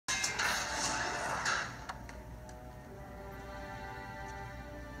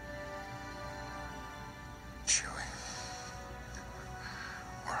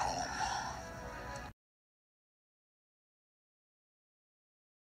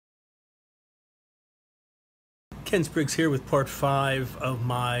Ken Spriggs here with part 5 of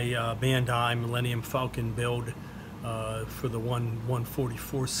my Bandai Millennium Falcon build for the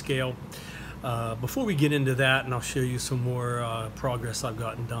 1/144 scale. Before we get into that, and I'll show you some more progress I've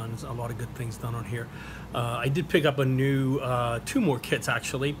gotten done. There's a lot of good things done on here. I did pick up a new 2 more kits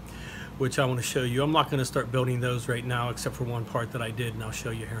actually, which I want to show you. I'm not going to start building those right now except for one part that I did, and I'll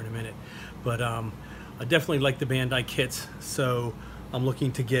show you here in a minute. But I definitely like the Bandai kits, so I'm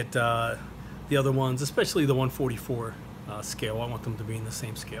looking to get the other ones, especially the 144 scale. I want them to be in the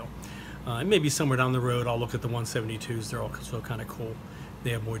same scale. And maybe somewhere down the road I'll look at the 172s. They're also kind of cool.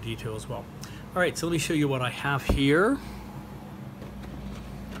 They have more detail as well. All right, so let me show you what I have here.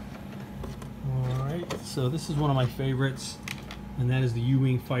 All right, so this is one of my favorites, and that is the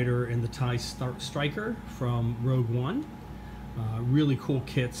U-Wing fighter and the TIE Striker from Rogue One. Really cool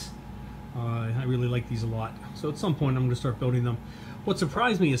kits. I really like these a lot. So at some point I'm going to start building them. What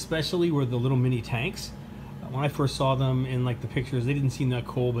surprised me especially were the little mini tanks. When I first saw them in like the pictures, they didn't seem that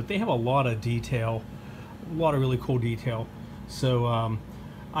cool, but they have a lot of detail, a lot of really cool detail. So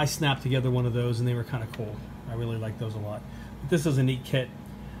I snapped together one of those and they were kind of cool. I really like those a lot. But this is a neat kit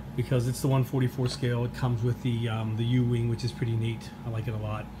because it's the 144 scale. It comes with the U-Wing, which is pretty neat. I like it a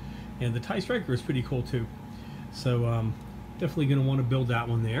lot. And the TIE Striker is pretty cool too. So definitely going to want to build that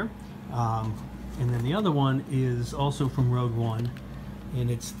one there. And then the other one is also from Rogue One, and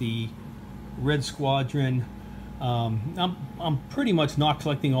it's the Red Squadron. I'm pretty much not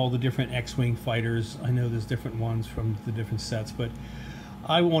collecting all the different X-Wing fighters. I know there's different ones from the different sets, but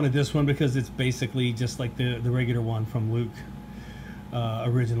I wanted this one because it's basically just like the regular one from Luke,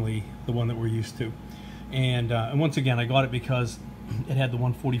 originally, the one that we're used to. And once again, I got it because it had the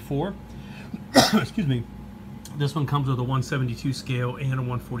 144. Excuse me. This one comes with a 172 scale and a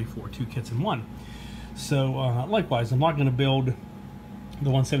 144, 2 kits in one. So likewise, I'm not going to build the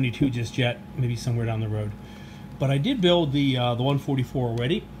 172 just yet, maybe somewhere down the road. But I did build the 144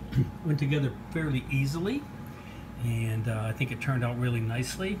 already. Went together fairly easily, and I think it turned out really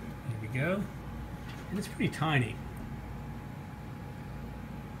nicely. There we go. And it's pretty tiny.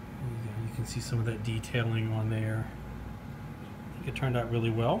 You can see some of that detailing on there. I think it turned out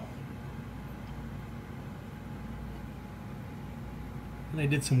really well. And I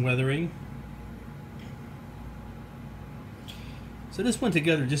did some weathering. So this went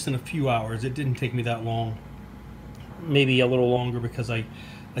together just in a few hours. It didn't take me that long. Maybe a little longer because I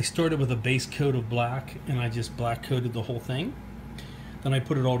started with a base coat of black and I just black coated the whole thing. Then I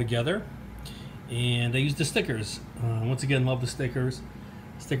put it all together and I used the stickers. Once again, love the stickers.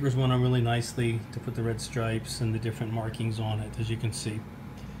 Stickers went on really nicely to put the red stripes and the different markings on it, as you can see.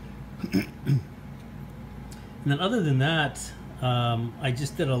 And then other than that, I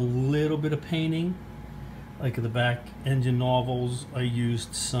just did a little bit of painting, like the back engine novels. I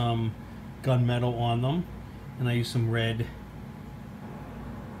used some gunmetal on them, and I used some red.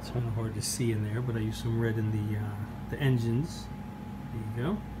 It's kind of hard to see in there, but I used some red in the engines. There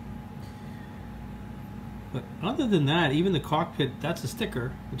you go. But other than that, even the cockpit, that's a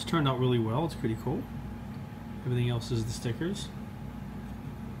sticker, which turned out really well. It's pretty cool. Everything else is the stickers.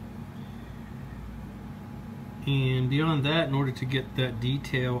 And beyond that, in order to get that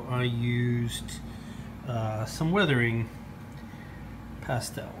detail, I used some weathering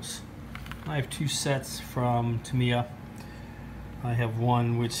pastels. I have 2 sets from Tamiya. I have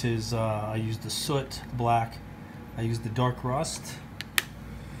one which is, I used the soot black, I used the dark rust,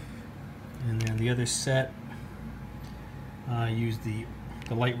 and then the other set, I used the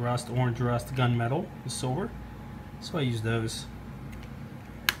light rust, orange rust, gunmetal, the silver. So I used those.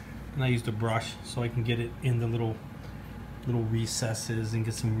 And I used a brush so I can get it in the little recesses and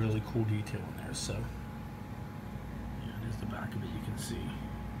get some really cool detail in there. So yeah, there's the back of it, you can see.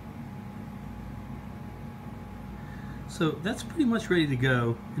 So that's pretty much ready to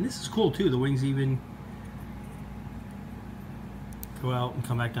go. And this is cool too. The wings even go out and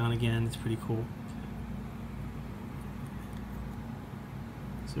come back down again. It's pretty cool.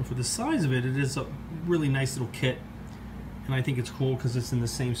 So for the size of it, it is a really nice little kit. And I think it's cool because it's in the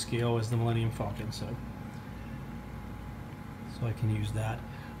same scale as the Millennium Falcon, so I can use that.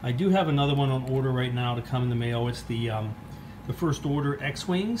 I do have another one on order right now to come in the mail. It's the first order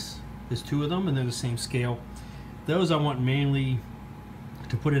X-Wings. There's 2 of them, and they're the same scale. Those I want mainly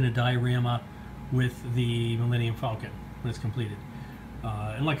to put in a diorama with the Millennium Falcon when it's completed.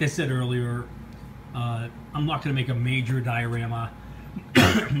 And like I said earlier, I'm not going to make a major diorama.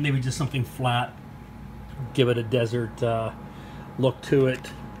 Maybe just something flat. Give it a desert look to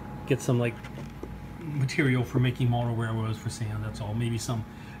it. Get some like material for making model railroads for sand. That's all. Maybe some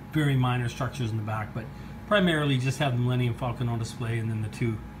very minor structures in the back, but primarily just have the Millennium Falcon on display, and then the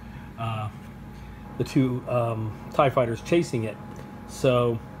 2 TIE fighters chasing it.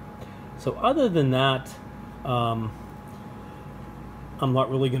 So other than that, I'm not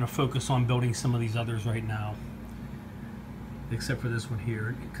really going to focus on building some of these others right now, except for this one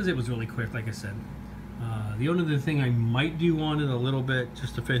here, because it was really quick, like I said. The only other thing I might do on it a little bit,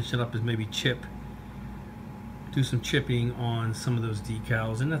 just to finish it up, is maybe do some chipping on some of those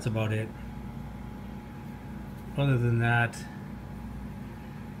decals, and that's about it. Other than that,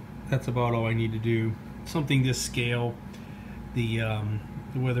 that's about all I need to do. Something this scale, the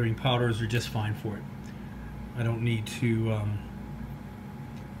weathering powders are just fine for it. I don't need to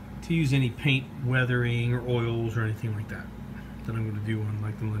use any paint weathering or oils or anything like that I'm going to do on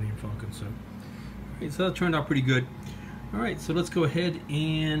like the Millennium Falcon. So that turned out pretty good. All right, so let's go ahead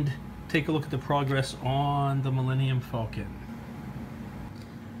and take a look at the progress on the Millennium Falcon.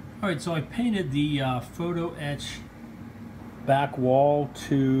 All right, so I painted the photo etch back wall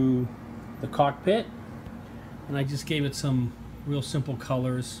to the cockpit, and I just gave it some real simple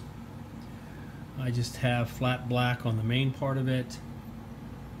colors. I just have flat black on the main part of it,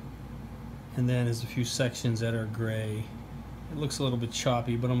 and then there's a few sections that are gray. It looks a little bit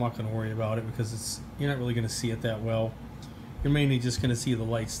choppy, but I'm not going to worry about it because you're not really going to see it that well. You're mainly just going to see the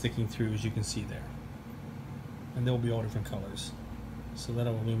light sticking through, as you can see there. And they'll be all different colors, so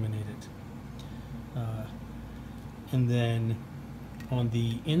that'll illuminate it. And then on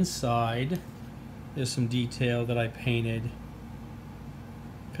the inside, there's some detail that I painted.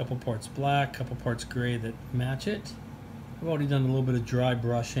 A couple parts black, a couple parts gray that match it. I've already done a little bit of dry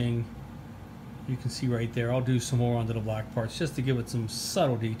brushing. You can see right there. I'll do some more onto the black parts just to give it some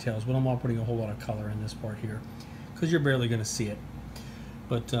subtle details, but I'm not putting a whole lot of color in this part here because you're barely going to see it.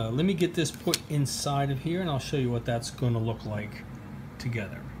 But let me get this put inside of here and I'll show you what that's going to look like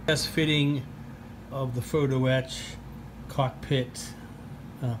together. Test fitting of the photo etch cockpit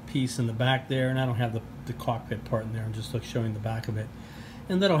piece in the back there, and I don't have the cockpit part in there. I'm just showing the back of it,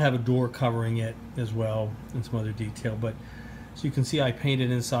 and then I'll have a door covering it as well and some other detail. But so you can see I painted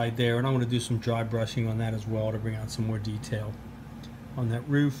inside there, and I'm going to do some dry brushing on that as well to bring out some more detail on that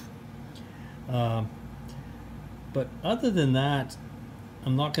roof. But other than that,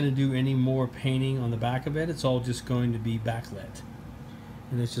 I'm not going to do any more painting on the back of it. It's all just going to be backlit,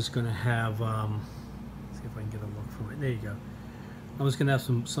 and it's just going to have let's see if I can get a look from it. There you go. I'm just going to have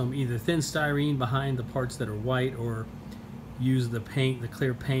some either thin styrene behind the parts that are white, or use the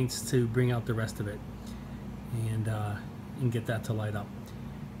clear paints to bring out the rest of it, and get that to light up.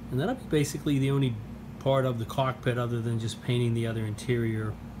 And that'll be basically the only part of the cockpit other than just painting the other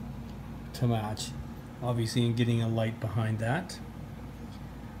interior to match, obviously, and getting a light behind that.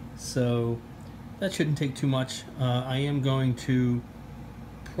 So that shouldn't take too much. I am going to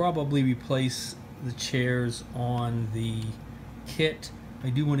probably replace the chairs on the kit. I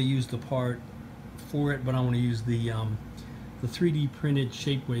do want to use the part for it, but I want to use the 3D printed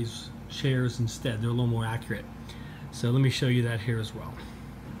Shapeways chairs instead. They're a little more accurate. So let me show you that here as well.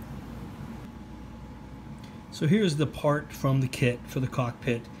 So here's the part from the kit for the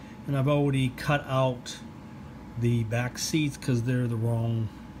cockpit, and I've already cut out the back seats because they're the wrong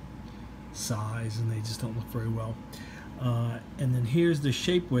size and they just don't look very well. And then here's the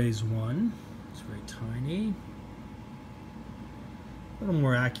Shapeways one. It's very tiny, a little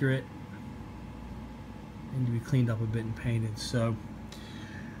more accurate, and to be cleaned up a bit and painted. So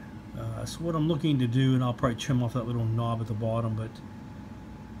what I'm looking to do, and I'll probably trim off that little knob at the bottom, but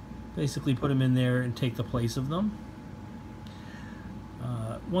basically put them in there and take the place of them.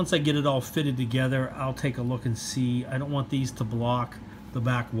 Once I get it all fitted together, I'll take a look and see. I don't want these to block the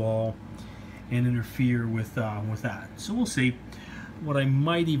back wall and interfere with that. So we'll see. What I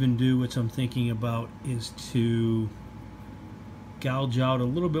might even do, which I'm thinking about, is to gouge out a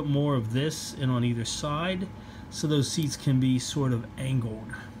little bit more of this and on either side, so those seats can be sort of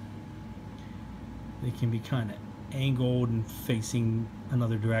angled. They can be kind of angled and facing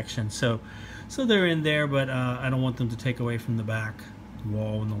another direction. So they're in there, but I don't want them to take away from the back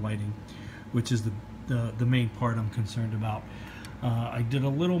wall and the lighting, which is the main part I'm concerned about. I did a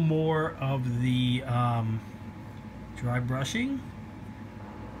little more of the dry brushing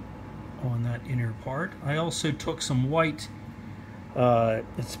on that inner part. I also took some white.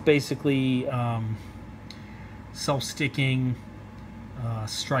 It's basically self-sticking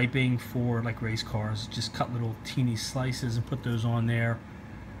striping for like race cars. Just cut little teeny slices and put those on there.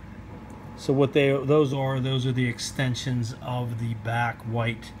 So what those are the extensions of the back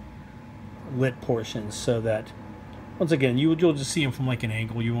white lit portions, so that once again you'll just see them from like an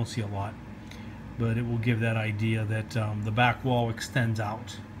angle. You won't see a lot, but it will give that idea that the back wall extends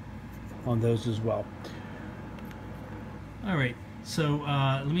out on those as well. All right, So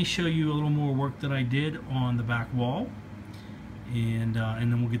let me show you a little more work that I did on the back wall, and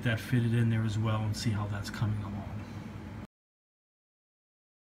then we'll get that fitted in there as well and see how that's coming along.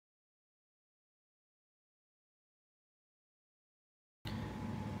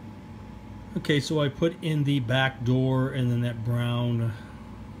 Okay, so I put in the back door and then that brown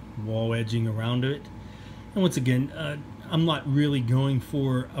wall edging around it. And once again, I'm not really going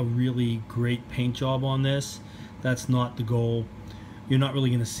for a really great paint job on this. That's not the goal. You're not really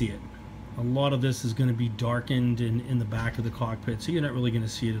going to see it. A lot of this is going to be darkened in the back of the cockpit, so you're not really going to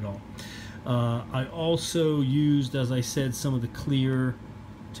see it at all. I also used, as I said, some of the clear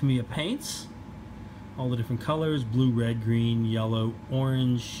Tamiya paints, all the different colors, blue, red, green, yellow,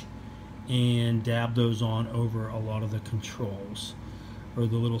 orange, and dab those on over a lot of the controls, or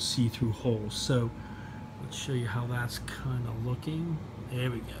the little see-through holes. So let's show you how that's kind of looking. There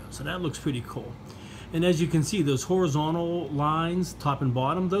we go. So that looks pretty cool. And as you can see, those horizontal lines, top and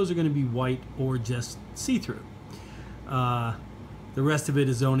bottom, those are going to be white or just see-through. The rest of it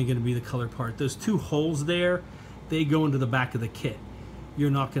is only going to be the color part. Those two holes there, they go into the back of the kit. You're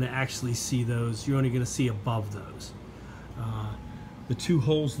not going to actually see those. You're only going to see above those. The two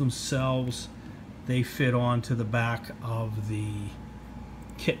holes themselves, they fit onto the back of the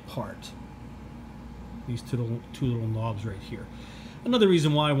kit part. These two little knobs right here. Another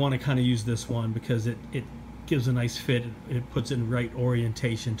reason why I want to kind of use this one, because it gives a nice fit. It puts in right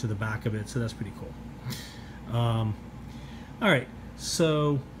orientation to the back of it, so that's pretty cool. All right,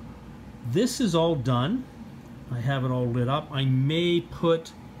 so this is all done. I have it all lit up. I may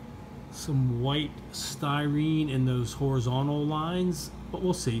put some white styrene in those horizontal lines, but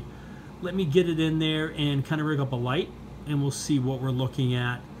we'll see. Let me get it in there and kind of rig up a light, and we'll see what we're looking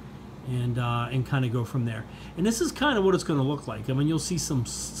at, and kind of go from there. And this is kind of what it's going to look like. I mean, you'll see some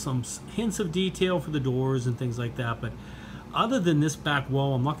hints of detail for the doors and things like that, but other than this back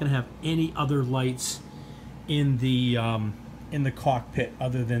wall, I'm not going to have any other lights in the cockpit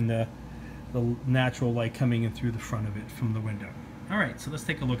other than the natural light coming in through the front of it from the window. All right, so let's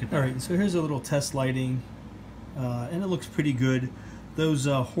take a look at that. All right, so here's a little test lighting, and it looks pretty good. Those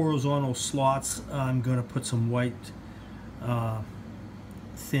horizontal slots, I'm going to put some white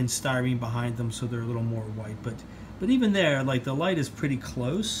thin styrene behind them, so they're a little more white. But even there, like, the light is pretty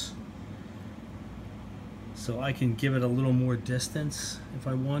close, so I can give it a little more distance if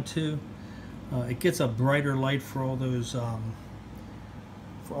I want to. It gets a brighter light for all those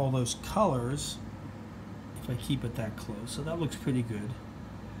colors if I keep it that close. So that looks pretty good.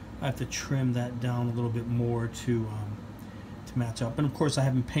 I have to trim that down a little bit more to match up. And of course, I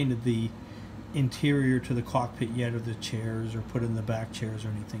haven't painted the interior to the cockpit yet, or the chairs, or put in the back chairs or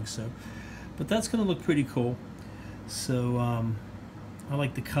anything. So, but that's going to look pretty cool. So I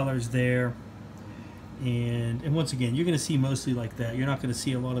like the colors there. And once again, you're going to see mostly like that. You're not going to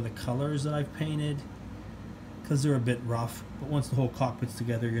see a lot of the colors that I've painted because they're a bit rough. But once the whole cockpit's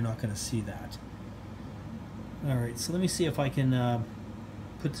together, you're not going to see that. All right, so let me see if I can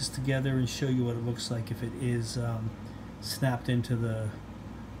put this together and show you what it looks like if it is snapped into the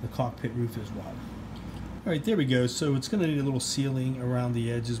cockpit roof as well. All right, there we go. So it's going to need a little sealing around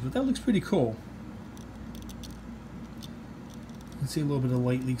the edges, but that looks pretty cool. You can see a little bit of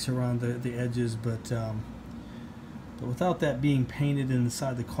light leaks around the edges, but without that being painted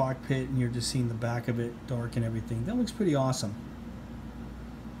inside the cockpit, and you're just seeing the back of it dark and everything, that looks pretty awesome.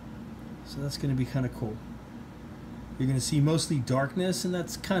 So that's going to be kind of cool. You're going to see mostly darkness, and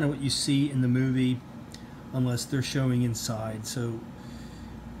that's kind of what you see in the movie, unless they're showing inside. So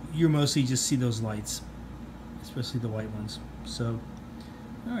you mostly just see those lights, especially the white ones. So,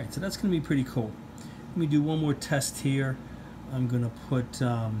 all right, so that's going to be pretty cool. Let me do one more test here. I'm going to put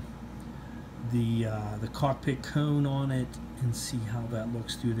the cockpit cone on it and see how that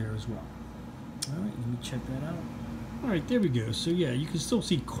looks through there as well. All right, let me check that out. All right, there we go. So yeah, you can still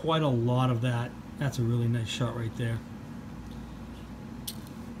see quite a lot of that. That's a really nice shot right there.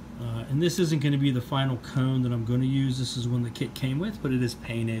 And this isn't going to be the final cone that I'm going to use. This is one the kit came with, but it is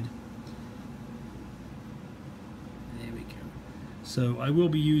painted. There we go. So I will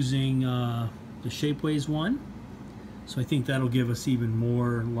be using the Shapeways one. So I think that'll give us even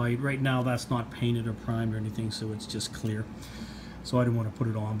more light. Right now that's not painted or primed or anything, so it's just clear. So I didn't want to put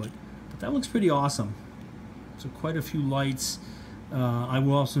it on, but that looks pretty awesome. So quite a few lights. I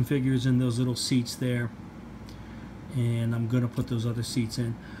will have some figures in those little seats there, and I'm going to put those other seats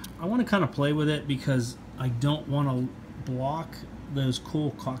in. I want to kind of play with it because I don't want to block those cool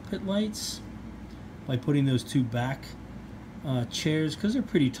cockpit lights by putting those two back chairs, because they're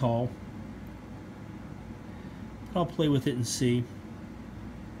pretty tall. But I'll play with it and see.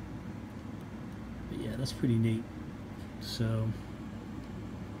 But yeah, that's pretty neat. So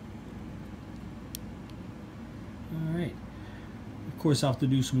Alright. Of course, I'll have to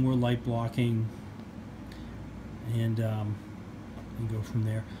do some more light blocking and go from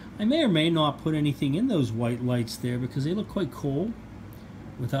there. I may or may not put anything in those white lights there because they look quite cool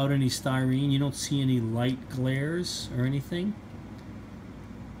without any styrene. You don't see any light glares or anything,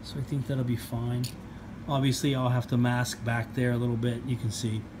 so I think that'll be fine. Obviously, I'll have to mask back there a little bit. You can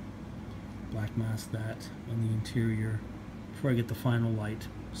see black mask that on the interior before I get the final light.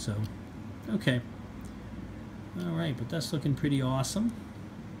 So, okay. Alright, but that's looking pretty awesome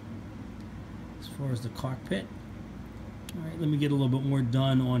as far as the cockpit. Alright, let me get a little bit more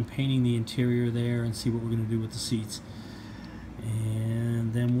done on painting the interior there and see what we're going to do with the seats.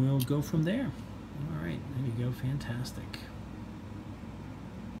 And then we'll go from there. Alright, there you go, fantastic.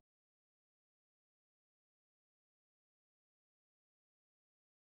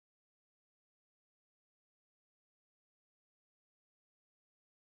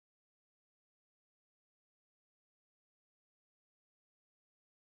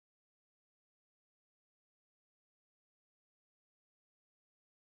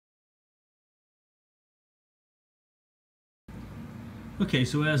 Okay,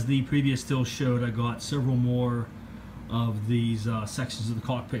 so as the previous still showed, I got several more of these sections of the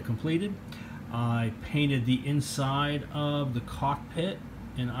cockpit completed. I painted the inside of the cockpit,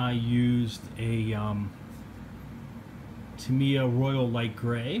 and I used a Tamiya Royal Light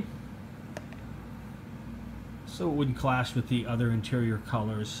Gray, so it wouldn't clash with the other interior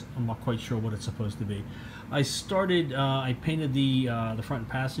colors. I'm not quite sure what it's supposed to be. I painted the front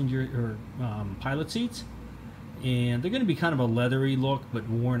passenger or pilot seats, and they're going to be kind of a leathery look but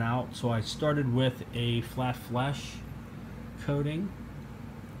worn out, so I started with a flat flesh coating,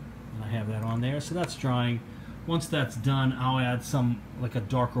 and I have that on there, so that's drying. Once that's done, I'll add some, like a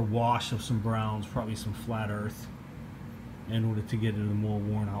darker wash of some browns, probably some flat earth, in order to get it a more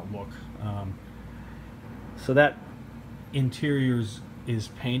worn out look. So that interior is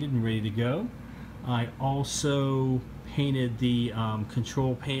painted and ready to go. I also painted the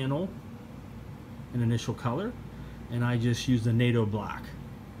control panel an initial color, and I just used a NATO black.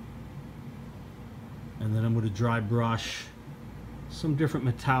 And then I'm going to dry brush some different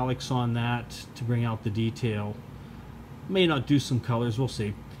metallics on that to bring out the detail. May not do some colors, we'll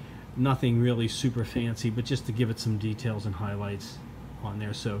see. Nothing really super fancy, but just to give it some details and highlights on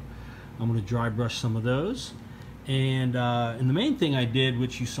there. So I'm going to dry brush some of those. And the main thing I did,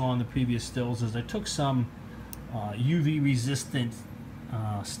 which you saw in the previous stills, is I took some UV resistant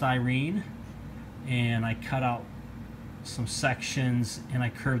styrene, and I cut out some sections and I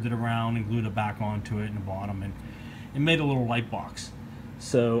curved it around and glued it back onto it in the bottom, and made a little light box.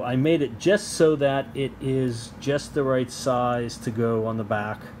 So I made it just so that it is just the right size to go on the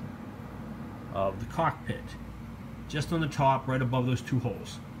back of the cockpit, just on the top, right above those two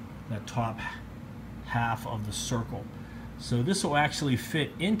holes, that top half of the circle. So this will actually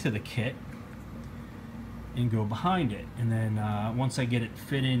fit into the kit and go behind it, and then once I get it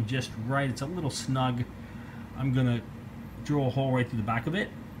fit in just right, it's a little snug, I'm gonna drill a hole right through the back of it,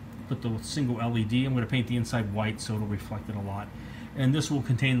 put the single LED. I'm going to paint the inside white so it'll reflect it a lot, and this will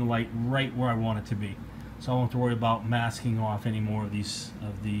contain the light right where I want it to be, so I won't have to worry about masking off any more of the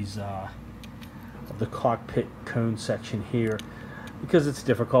cockpit cone section here, because it's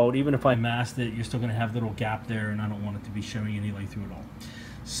difficult. Even if I masked it, you're still going to have a little gap there, and I don't want it to be showing any light through it all.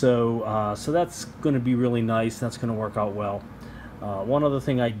 So so that's going to be really nice. That's going to work out well. One other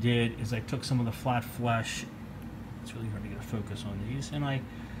thing I did is I took some of the flat flesh. It's really hard to get a focus on these, and I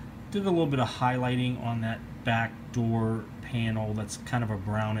did a little bit of highlighting on that back door panel that's kind of a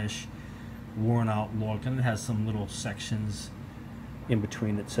brownish, worn out look, and it has some little sections in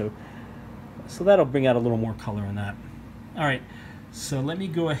between it, so that'll bring out a little more color in that. Alright, so let me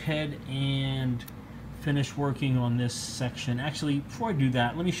go ahead and finish working on this section. Actually, before I do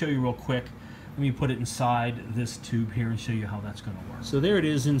that, let me show you real quick. Let me put it inside this tube here and show you how that's going to work. So there it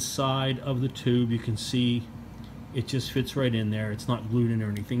is inside of the tube. You can see it just fits right in there. It's not glued in or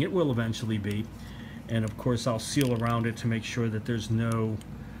anything. It will eventually be. And of course I'll seal around it to make sure that there's no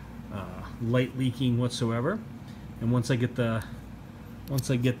light leaking whatsoever. And once I get the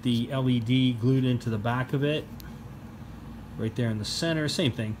LED glued into the back of it, right there in the center,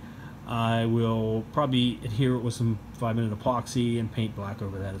 same thing, I will probably adhere it with some 5-minute epoxy and paint black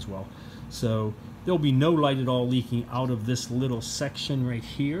over that as well. So there'll be no light at all leaking out of this little section right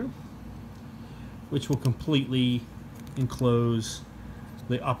here, which will completely enclose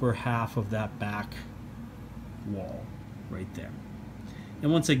the upper half of that back wall right there.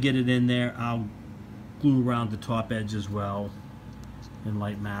 And once I get it in there, I'll glue around the top edge as well and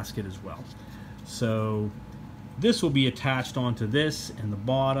light mask it as well. So this will be attached onto this and the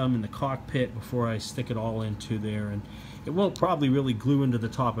bottom and the cockpit before I stick it all into there, and it won't probably really glue into the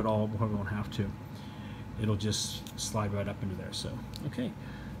top at all. I won't have to. It'll just slide right up into there. So okay,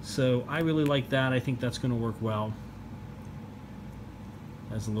 so I really like that. I think that's going to work well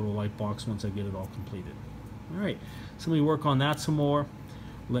as a little light box once I get it all completed. All right, so let me work on that some more.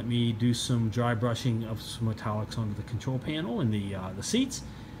 Let me do some dry brushing of some metallics onto the control panel and the seats,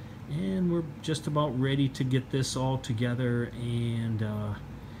 and we're just about ready to get this all together and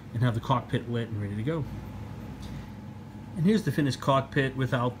have the cockpit lit and ready to go. And here's the finished cockpit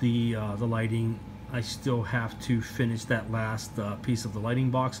without the lighting. I still have to finish that last piece of the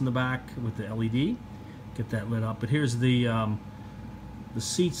lighting box in the back with the LED, get that lit up. But here's the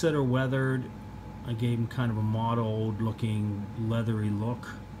seats that are weathered. I gave them kind of a mottled looking leathery look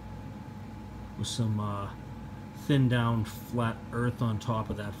with some thin down flat earth on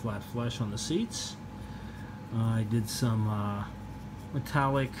top of that flat flesh on the seats. I did some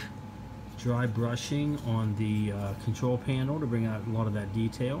metallic dry brushing on the control panel to bring out a lot of that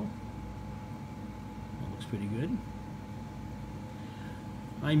detail. That looks pretty good.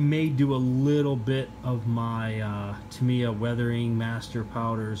 I may do a little bit of my Tamiya weathering master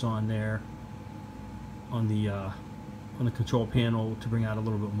powders on there on the control panel to bring out a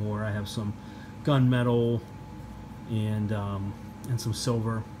little bit more. I have some gunmetal and some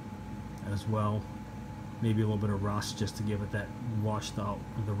silver as well. Maybe a little bit of rust just to give it that washed out,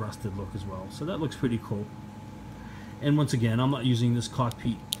 the rusted look as well. So that looks pretty cool. And once again, I'm not using this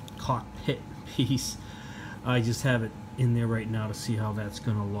cockpit piece. I just have it in there right now to see how that's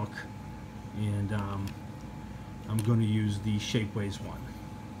going to look. And I'm going to use the Shapeways one.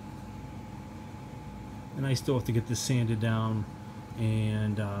 And I still have to get this sanded down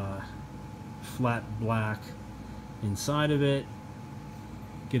and flat black inside of it.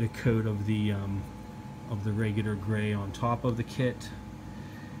 Get a coat of the regular gray on top of the kit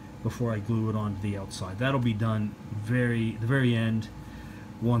before I glue it onto the outside. That'll be done the very end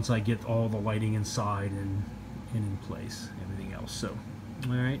once I get all the lighting inside and in place, everything else. So,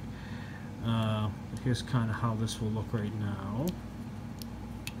 all right. Here's kind of how this will look right now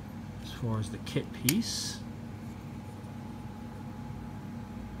as far as the kit piece.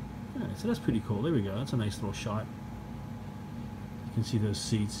 All right, so that's pretty cool. There we go. That's a nice little shot. You can see those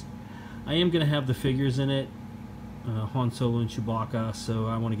seats. I am going to have the figures in it, Han Solo and Chewbacca, so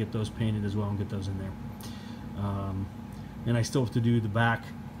I want to get those painted as well and get those in there. And I still have to do the back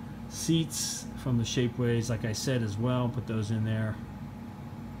seats from the Shapeways, like I said, as well. Put those in there.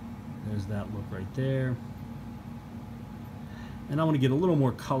 There's that look right there. And I want to get a little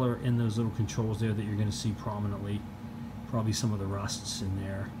more color in those little controls there that you're going to see prominently. Probably some of the rusts in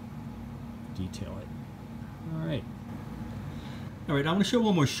there. Detail it. All right. All right, I'm going to show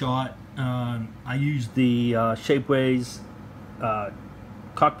one more shot. I used the Shapeways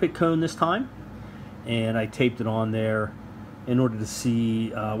cockpit cone this time, and I taped it on there in order to see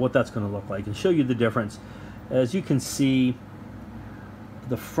what that's going to look like and show you the difference. As you can see,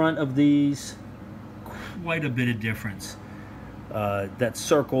 the front of these, quite a bit of difference. That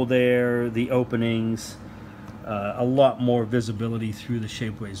circle there, the openings, a lot more visibility through the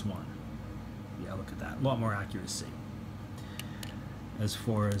Shapeways one. Yeah, look at that, a lot more accuracy as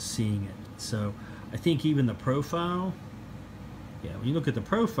far as seeing it. So I think even the profile, yeah, when you look at the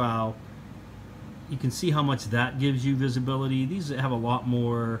profile, you can see how much that gives you visibility. These have a lot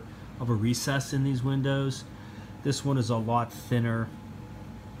more of a recess in these windows. This one is a lot thinner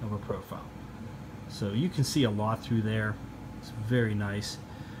of a profile. So you can see a lot through there. It's very nice.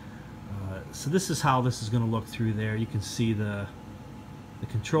 So this is how this is going to look through there. You can see the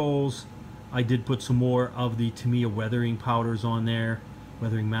controls. I did put some more of the Tamiya weathering powders on there,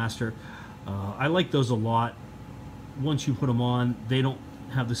 weathering master. I like those a lot. Once you put them on, they don't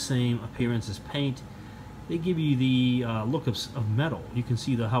have the same appearance as paint. They give you the look of metal. You can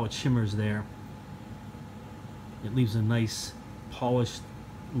see how it shimmers there. It leaves a nice polished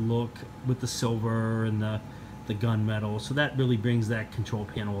look with the silver and the gunmetal. So that really brings that control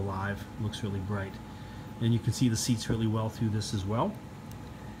panel alive. Looks really bright. And you can see the seats really well through this as well.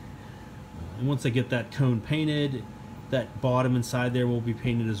 And once I get that cone painted, that bottom inside there will be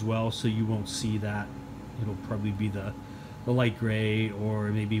painted as well, so you won't see that. It'll probably be the light gray or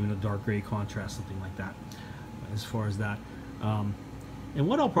maybe even a dark gray contrast, something like that, as far as that. And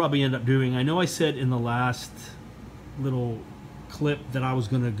what I'll probably end up doing, I know I said in the last little clip that I was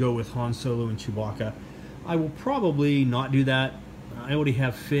going to go with Han Solo and Chewbacca. I will probably not do that. I already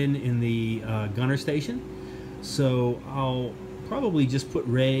have Finn in the gunner station, so I'll probably just put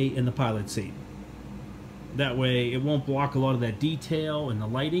Rey in the pilot seat. That way it won't block a lot of that detail and the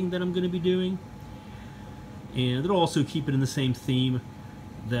lighting that I'm going to be doing. and it'll also keep it in the same theme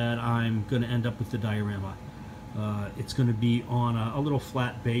that I'm going to end up with the diorama. It's going to be on a little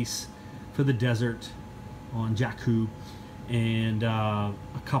flat base for the desert on Jakku, and a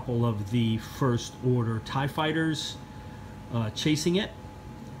couple of the first order TIE fighters chasing it,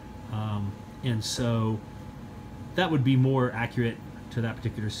 and so that would be more accurate to that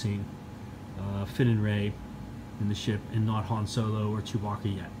particular scene. Finn and Rey in the ship, and not Han Solo or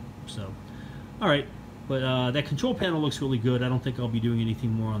Chewbacca yet. So, all right, but that control panel looks really good. I don't think I'll be doing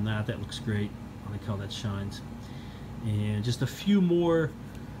anything more on that. That looks great. I like how that shines. And just a few more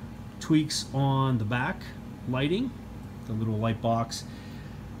tweaks on the back lighting, the little light box.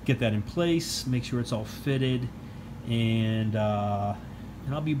 Get that in place. Make sure it's all fitted, and I'll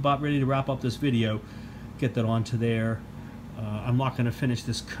be about ready to wrap up this video. Get that onto there. I'm not going to finish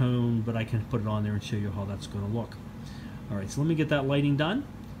this cone, but I can put it on there and show you how that's going to look. Alright, so let me get that lighting done,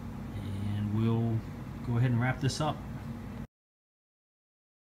 and we'll go ahead and wrap this up.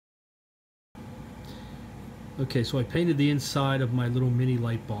 Okay, so I painted the inside of my little mini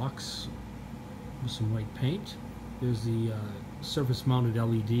light box with some white paint. There's the surface mounted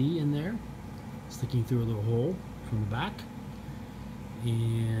LED in there, sticking through a little hole from the back.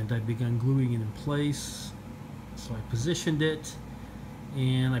 And I've begun gluing it in place. So I positioned it,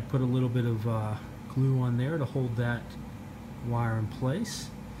 and I put a little bit of glue on there to hold that wire in place.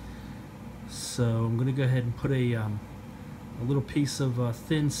 So I'm going to go ahead and put a little piece of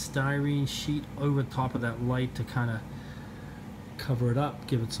thin styrene sheet over the top of that light to kind of cover it up,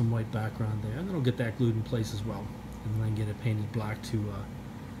 give it some white background there, and then I'll get that glued in place as well, and then I can get it painted black to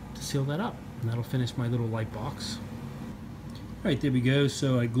seal that up, and that'll finish my little light box. Alright, there we go.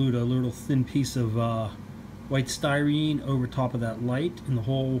 So I glued a little thin piece of white styrene over top of that light, and the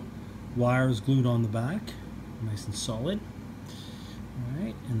whole wire is glued on the back, nice and solid.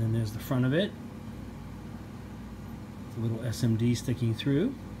 Alright, and then there's the front of it, the little SMD sticking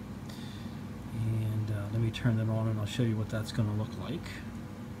through. And let me turn that on, and I'll show you what that's going to look like.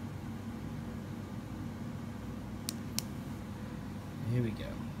 Here we go.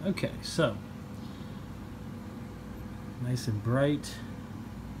 Okay, so nice and bright.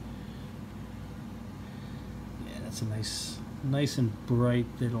 Yeah, that's a nice and bright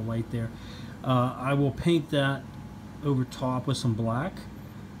little light there. I will paint that over top with some black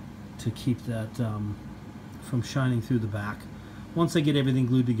to keep that from shining through the back. Once I get everything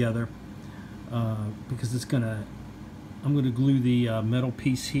glued together, because I'm gonna glue the metal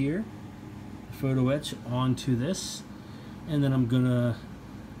piece here, photo etch, onto this, and then I'm gonna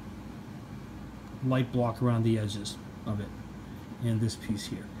light block around the edges of it and this piece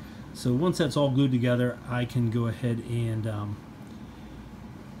here. So once that's all glued together, I can go ahead and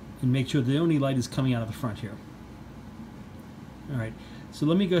make sure the only light is coming out of the front here. Alright, so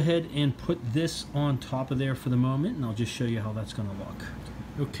let me go ahead and put this on top of there for the moment, and I'll just show you how that's going to look.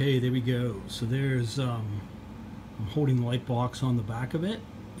 Okay, there we go. So there's I'm holding the light box on the back of it,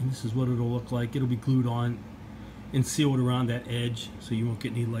 and this is what it'll look like. It'll be glued on and sealed around that edge, so you won't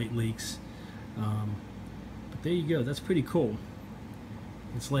get any light leaks. But there you go. That's pretty cool.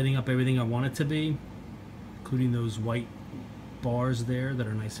 It's lighting up everything I want it to be, including those white bars there that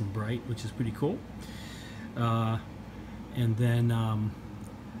are nice and bright, which is pretty cool. And then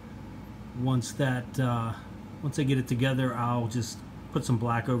once I get it together, I'll just put some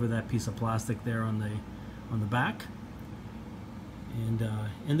black over that piece of plastic there on the back, and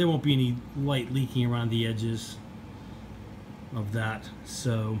there won't be any light leaking around the edges of that.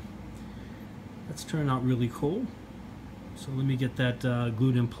 So that's turned out really cool. So let me get that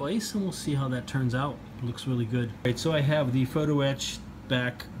glued in place, and we'll see how that turns out. It looks really good. All right, so I have the photo etch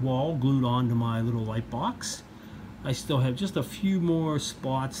back wall glued onto my little light box. I still have just a few more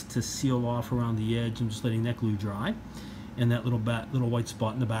spots to seal off around the edge. I'm just letting that glue dry, and that little white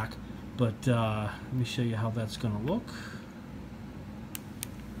spot in the back. But let me show you how that's going to look.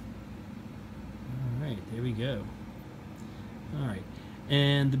 All right, there we go. All right,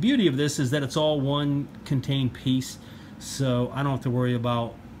 and the beauty of this is that it's all one contained piece, so I don't have to worry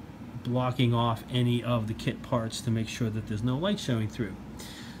about blocking off any of the kit parts to make sure that there's no light showing through.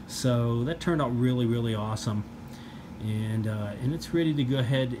 So that turned out really, really awesome. And it's ready to go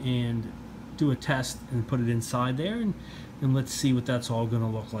ahead and do a test and put it inside there, and let's see what that's all going to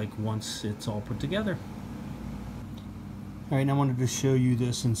look like once it's all put together. Alright, now I wanted to show you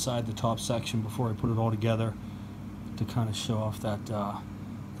this inside the top section before I put it all together, to kind of show off that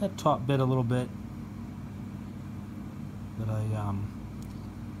that top bit a little bit. That I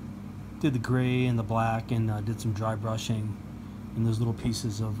did the gray and the black, and did some dry brushing and those little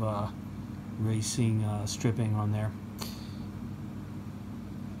pieces of racing stripping on there.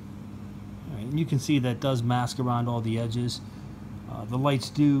 Right, and you can see that does mask around all the edges. The lights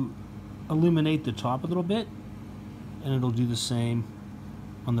do illuminate the top a little bit, and it'll do the same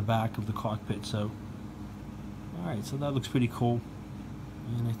on the back of the cockpit. So, alright, so that looks pretty cool,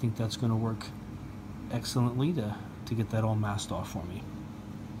 and I think that's going to work excellently to get that all masked off for me.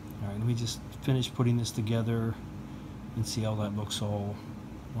 Alright, let me just finish putting this together and see how that looks all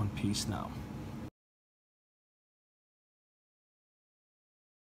one piece now.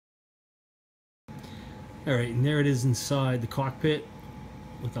 Alright, and there it is inside the cockpit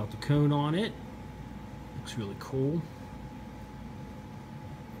without the cone on it. Looks really cool.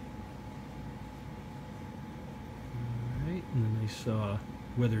 Alright, and the nice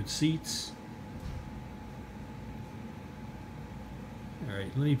weathered seats. Alright,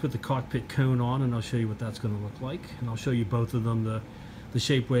 let me put the cockpit cone on and I'll show you what that's going to look like. And I'll show you both of them, the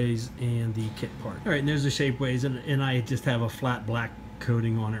shapeways and the kit part. Alright, and there's the shapeways, and I just have a flat black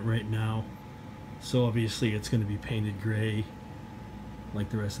coating on it right now. So obviously it's going to be painted gray like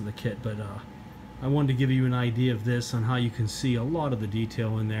the rest of the kit, but I wanted to give you an idea of this, on how you can see a lot of the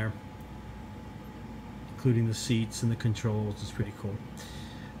detail in there, including the seats and the controls. It's pretty cool.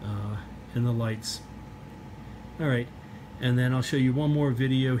 And the lights. Alright, and then I'll show you one more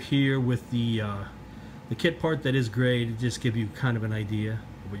video here with the kit part that is gray, to just give you kind of an idea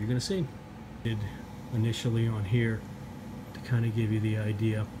of what you're going to see. Did initially on here to kind of give you the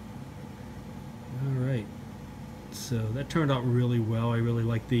idea. Alright, so that turned out really well. I really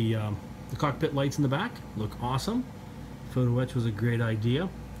like the cockpit lights in the back. Look awesome. Photo etch was a great idea.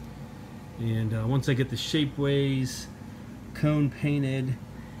 And once I get the shapeways, cone painted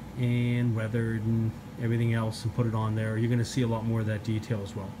and weathered and everything else and put it on there, you're going to see a lot more of that detail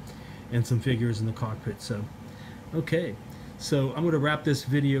as well. And some figures in the cockpit. So, okay. So I'm going to wrap this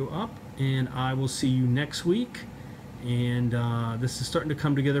video up, and I will see you next week. And this is starting to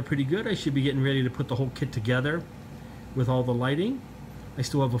come together pretty good. I should be getting ready to put the whole kit together with all the lighting. I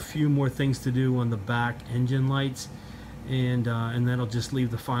still have a few more things to do on the back engine lights, and then I'll just leave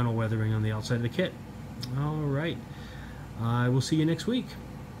the final weathering on the outside of the kit. Alright, I will see you next week.